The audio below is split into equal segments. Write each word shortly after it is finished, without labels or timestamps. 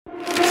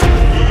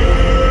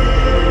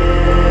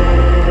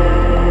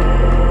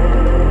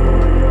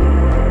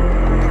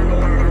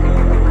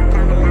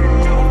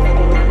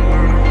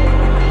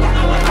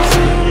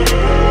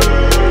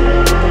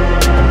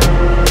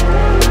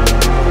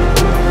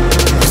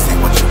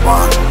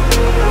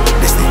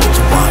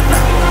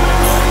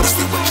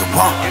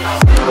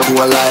Who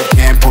alive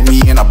can't put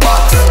me in a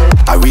box.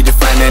 I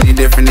redefine any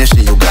definition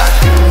you got.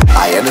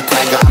 I am the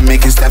tiger, I'm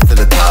making steps to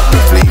the top. The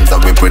flames, I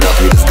whip it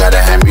up, you just gotta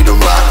hand me the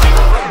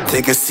rock.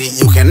 Take a seat,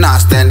 you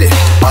cannot stand it.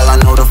 All I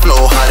know, the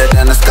flow harder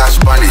than a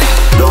Scotch bonnet.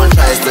 Don't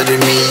try study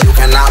me, you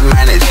cannot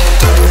manage.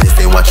 This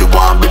ain't what you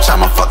want, bitch,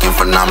 I'm a fucking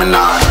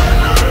phenomenon.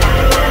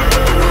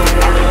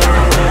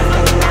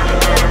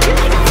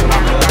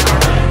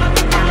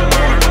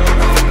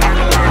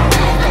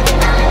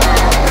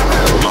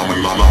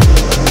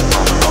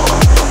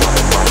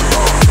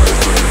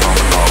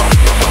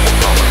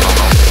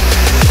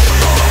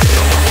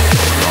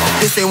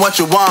 This ain't what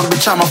you want,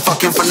 bitch, I'm a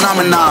fucking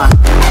phenomenon.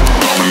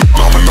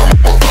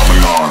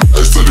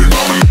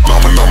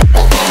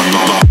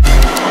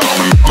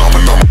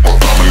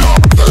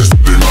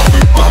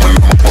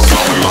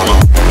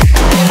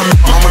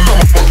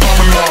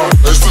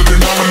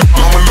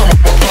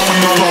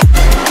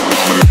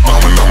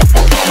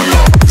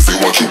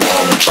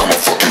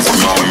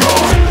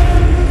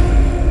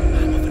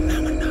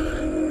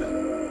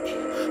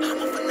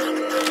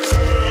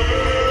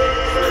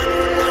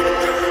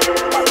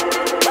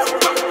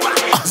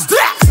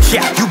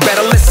 Yeah, you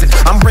better listen.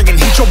 I'm bringing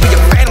heat, you'll be a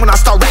fan when I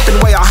start rapping.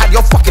 Way I'll have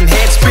your fucking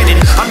head spinning.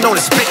 I'm known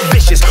as spit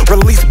vicious,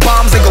 release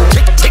bombs and go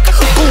tick tick.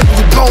 Boom,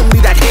 you blow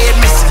me, that head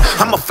missing.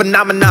 I'm a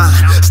phenomenon,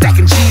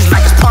 stacking cheese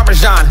like it's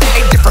Parmesan.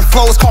 8 different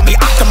flows, call me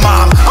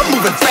Octomom. I'm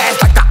moving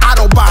fast like the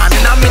Autobahn,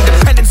 and I'm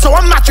independent, so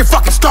I'm not your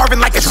fucking starving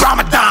like it's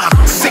Ramadan.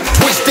 Sick,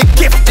 twisted,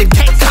 gifted,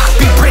 can't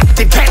copy,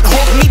 printed, can't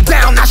hold me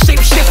down. I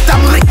shape shift,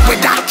 I'm liquid.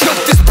 I killed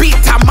this beat,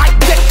 I might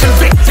get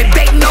convicted.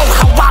 They know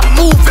how I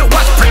move, it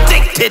was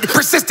predicted.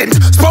 Persistent,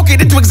 spoke it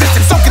into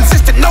existence, so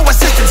consistent, no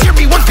assistance. Hear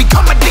me once,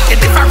 become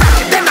addicted. If I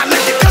rap it, then I live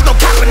it. There's no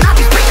cap when I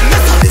be speaking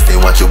this. This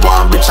ain't what you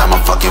want, bitch, I'm a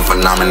fucking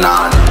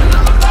phenomenon.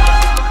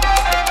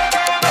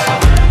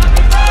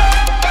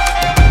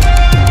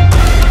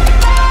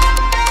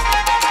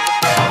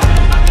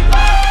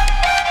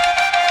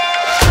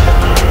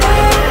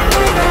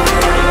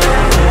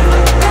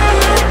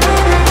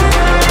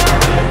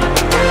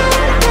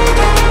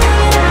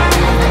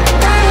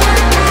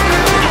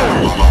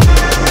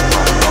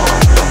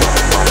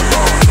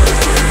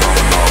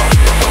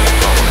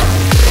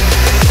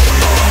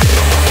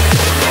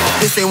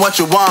 This ain't what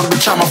you want,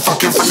 bitch, I'm a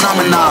fucking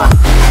phenomenon.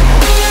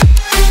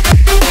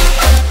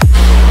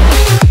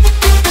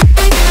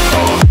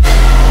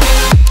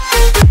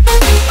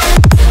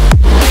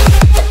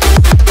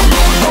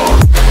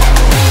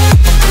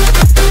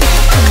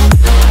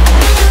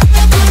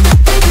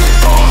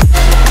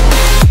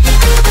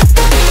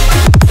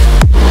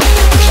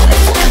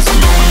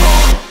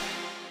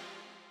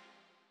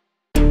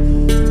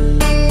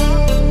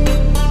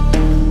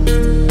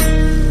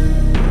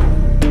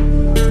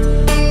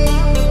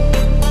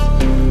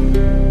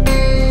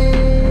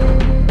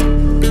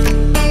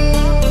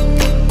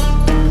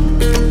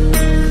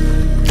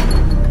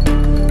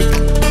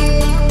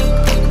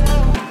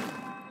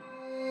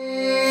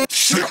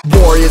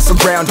 Warriors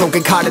around, don't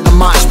get caught in the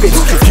mosh pit.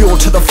 Fuel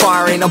to the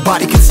fire, ain't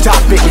nobody can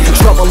stop it.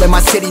 Trouble in my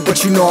city,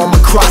 but you know I'm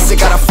across it.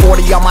 Got a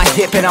 40 on my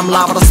hip and I'm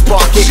liable to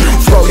spark it.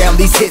 Throw down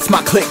these hits,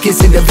 my click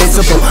is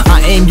indivisible.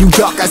 I aim, you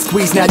duck, I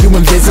squeeze, now you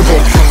invisible.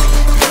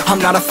 I'm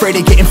not afraid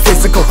of getting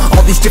physical.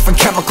 All these different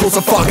chemicals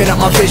are fogging up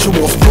my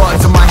visuals.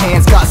 Bloods on my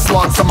hands, got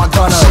slugs on my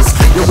gunners.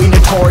 Yo, we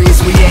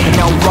notorious, we ain't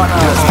no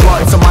runners.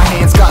 Bloods on my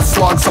hands, got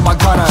slugs on my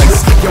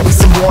gunners. Yo, we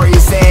some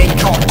warriors, they ain't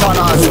called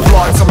gunners.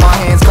 Bloods on my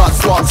hands, got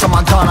slugs on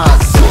my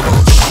gunners.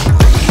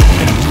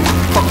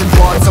 Fucking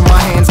bloods on my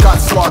hands, got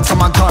slugs on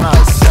my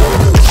gunners.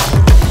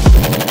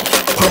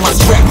 Put on my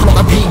strap, put on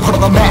the beat, put on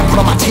the map, put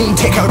on my team.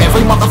 Take out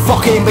every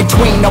motherfucker in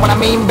between. Know what I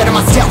mean? Better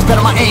myself, better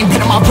my aim,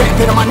 better my rap,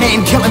 better my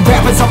name. Killing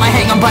rappers on my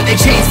hang on by their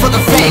chains for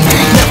the fame.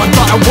 Never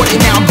thought I would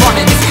it, now I'm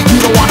running this. You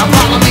don't wanna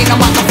follow me,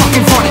 I'm on the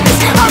fucking front of this.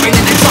 I ran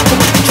in the trouble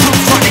with the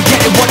truth, trying to get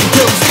it what it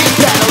does.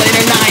 Battling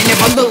and I ain't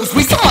never lose,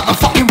 we some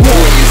motherfucking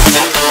warriors.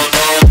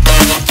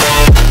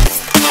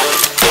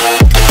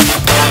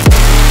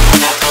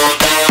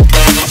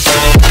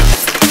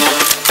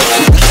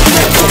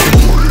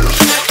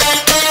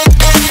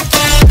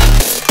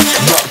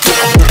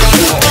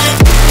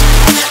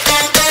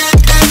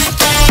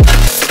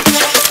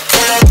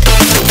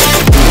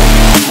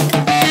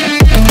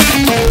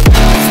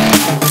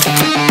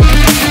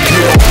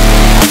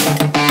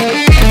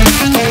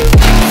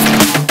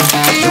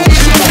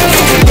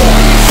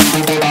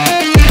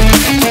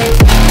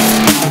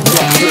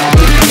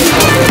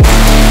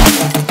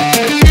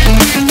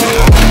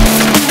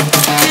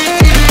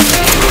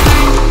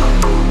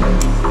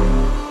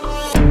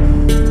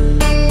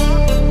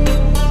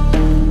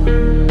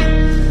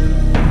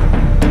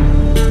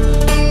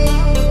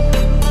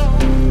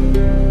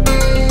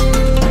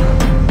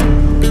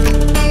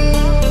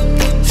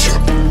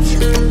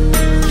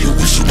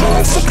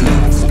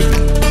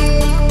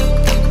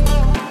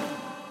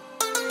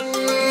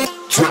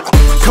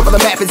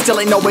 still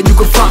ain't know where you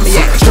can find me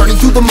at. Journey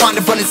through the mind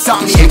of an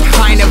insomniac.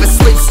 I ain't never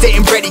sleep,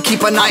 staying ready,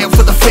 keep an eye out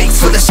for the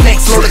fakes, for the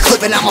snakes. Load the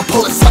clip and I'ma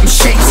pull it, something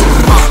shakes.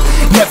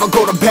 Never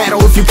go to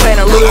battle if you plan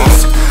to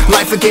lose.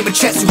 Life a game of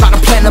chess, you gotta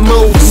plan the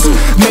moves.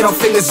 Middle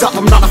fingers up,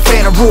 I'm not a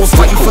fan of rules.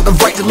 Fighting for the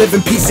right to live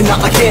in peace and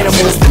not like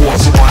animals.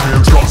 Bloods in my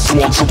hands, got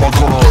swords in my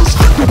gunners.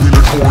 You'll be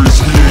notorious,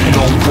 we ain't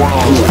no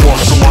runners.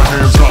 Bloods in my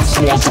hands, got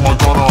swords in my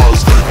gunners.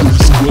 We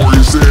some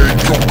warriors, they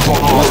ain't no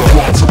gunners.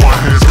 Bloods in my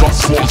hands, got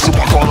swords in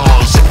my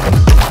gunners.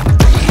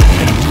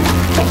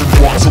 Fucking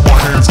bloods in my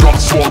hands, got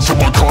swords in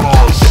my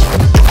gunners.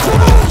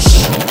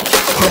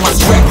 Put on my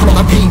strap, put on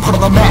the beam, put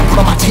on the map,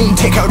 put on my team.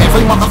 Take out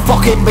every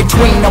motherfucker in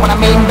between. Know what I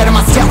mean? Better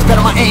myself,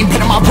 better my aim,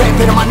 better my rap,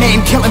 better my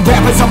name. Killing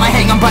rappers on my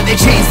hang, I'm by their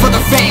chains for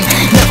the fame.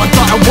 Never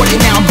thought I would it,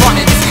 now I'm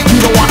running this. You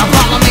don't wanna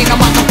follow me, no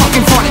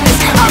motherfucking front of this.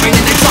 I ran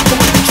in the trouble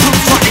with the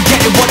truth, trying to get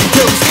it what it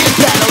does.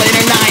 Battling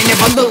and I ain't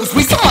never lose,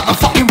 we some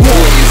motherfucking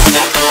warriors.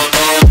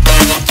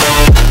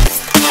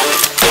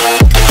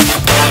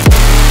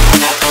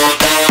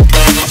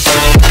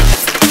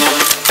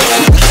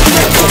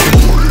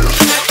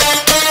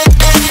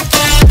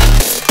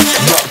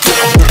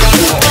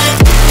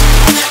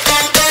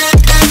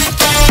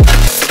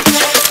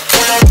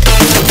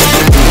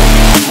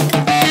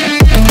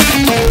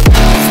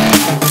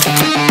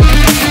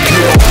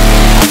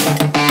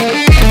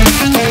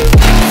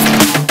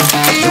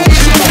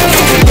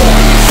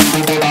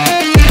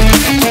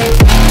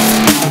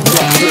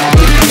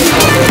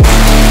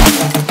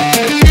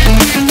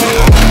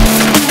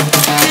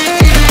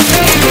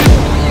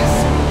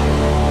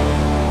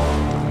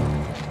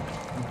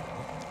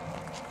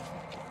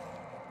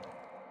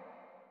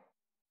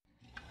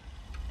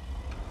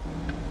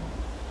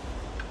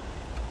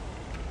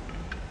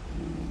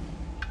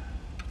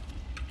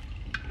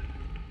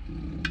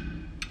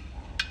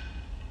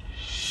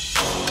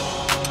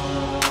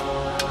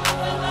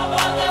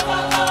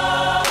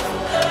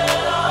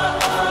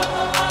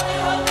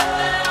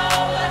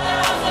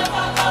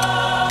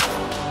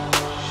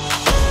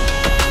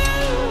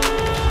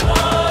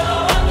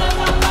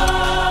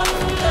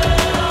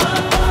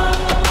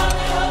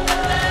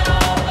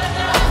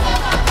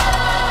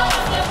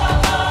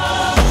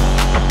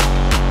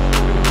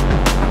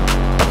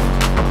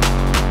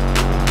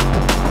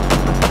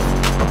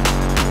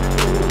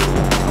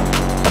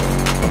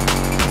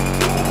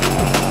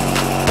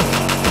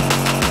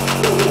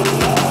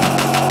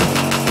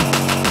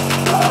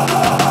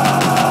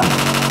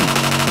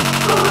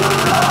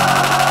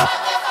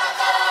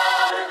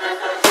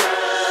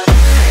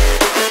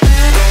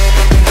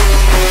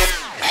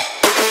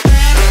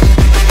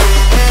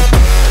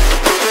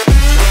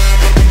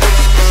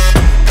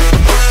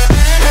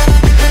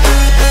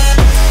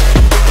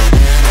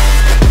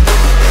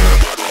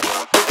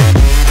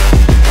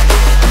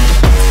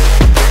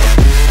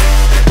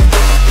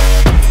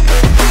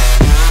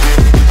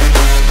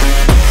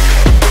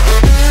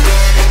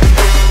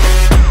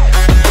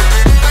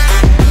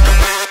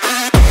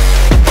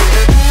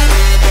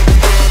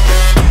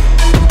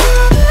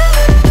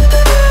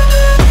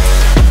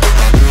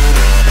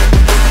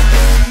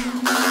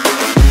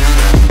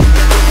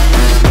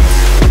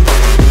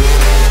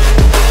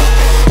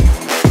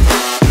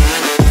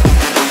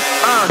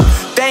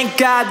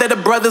 That the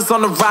brothers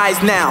on the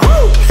rise now.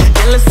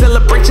 Endless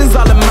celebrations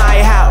all in my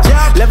house.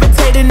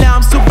 Levitating now,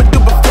 I'm super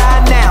duper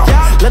fly now.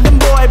 London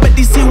boy, but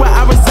DC where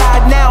I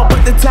reside now.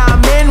 Put the time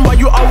in while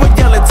you always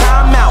yelling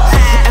time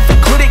out.